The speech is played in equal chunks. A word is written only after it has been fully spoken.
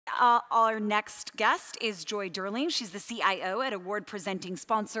our next guest is Joy Durling. She's the CIO at award-presenting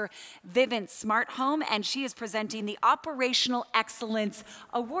sponsor Vivint Smart Home, and she is presenting the Operational Excellence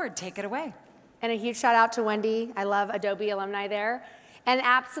Award. Take it away. And a huge shout out to Wendy. I love Adobe alumni there. And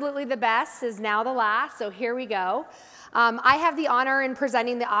absolutely the best is now the last, so here we go. I have the honor in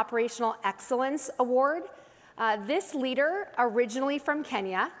presenting the Operational Excellence Award. This leader, originally from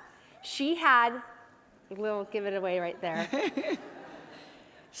Kenya, she had, we'll give it away right there.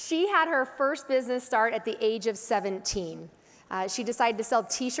 She had her first business start at the age of 17. She decided to sell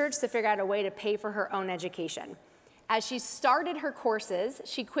t-shirts to figure out a way to pay for her own education. As she started her courses,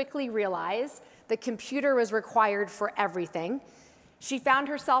 she quickly realized the computer was required for everything. She found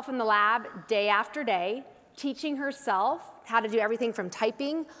herself in the lab day after day, teaching herself how to do everything from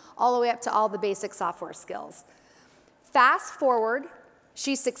typing all the way up to all the basic software skills. Fast forward,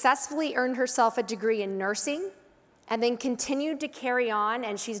 she successfully earned herself a degree in nursing and then continued to carry on,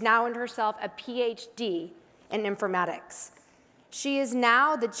 and she's now earned herself a PhD in informatics. She is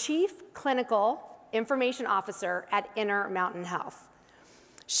now the Chief Clinical Information Officer at Intermountain Health.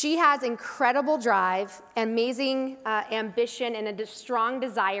 She has incredible drive, amazing ambition, and a strong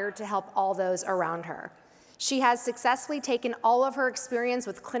desire to help all those around her. She has successfully taken all of her experience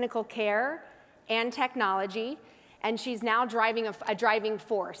with clinical care and technology, and she's now driving a driving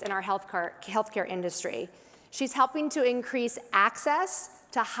force in our healthcare industry. She's helping to increase access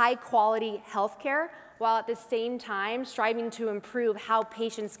to high-quality healthcare while at the same time striving to improve how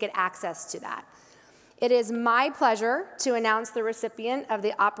patients get access to that. It is my pleasure to announce the recipient of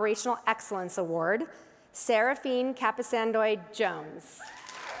the Operational Excellence Award, Seraphine Capasandoy-Jones.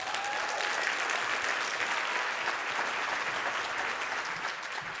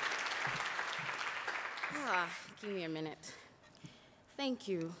 Give me a minute. Thank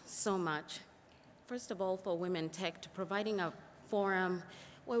you so much. First of all, for Women Tech, to providing a forum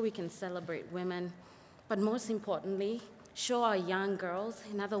where we can celebrate women, but most importantly, show our young girls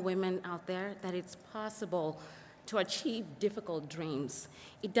and other women out there that it's possible to achieve difficult dreams.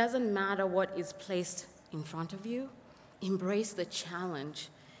 It doesn't matter what is placed in front of you. Embrace the challenge.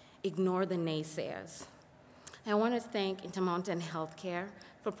 Ignore the naysayers. I want to thank Intermountain Healthcare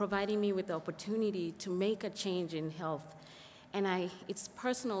for providing me with the opportunity to make a change in health. And it's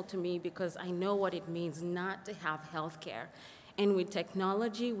personal to me because I know what it means not to have healthcare. And with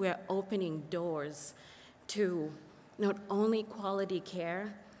technology, we're opening doors to not only quality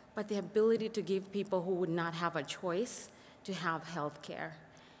care, but the ability to give people who would not have a choice to have health care.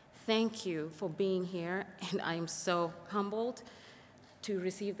 Thank you for being here, and I'm so humbled to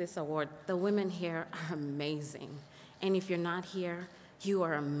receive this award. The women here are amazing, and if you're not here, you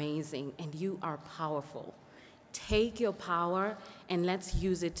are amazing, and you are powerful. Take your power, and let's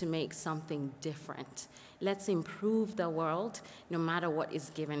use it to make something different. Let's improve the world, no matter what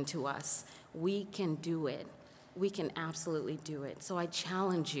is given to us. We can do it. We can absolutely do it. So I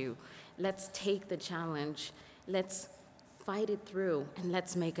challenge you, let's take the challenge, let's fight it through, and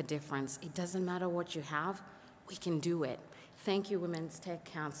let's make a difference. It doesn't matter what you have, we can do it. Thank you, Women's Tech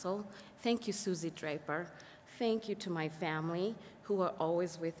Council. Thank you, Susie Draper. Thank you to my family, who are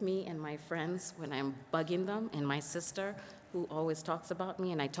always with me, and my friends when I'm bugging them, and my sister, who always talks about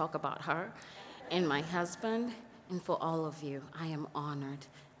me, and I talk about her, and my husband, and for all of you, I am honored.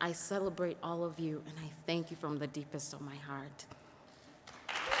 I celebrate all of you, and I thank you from the deepest of my heart.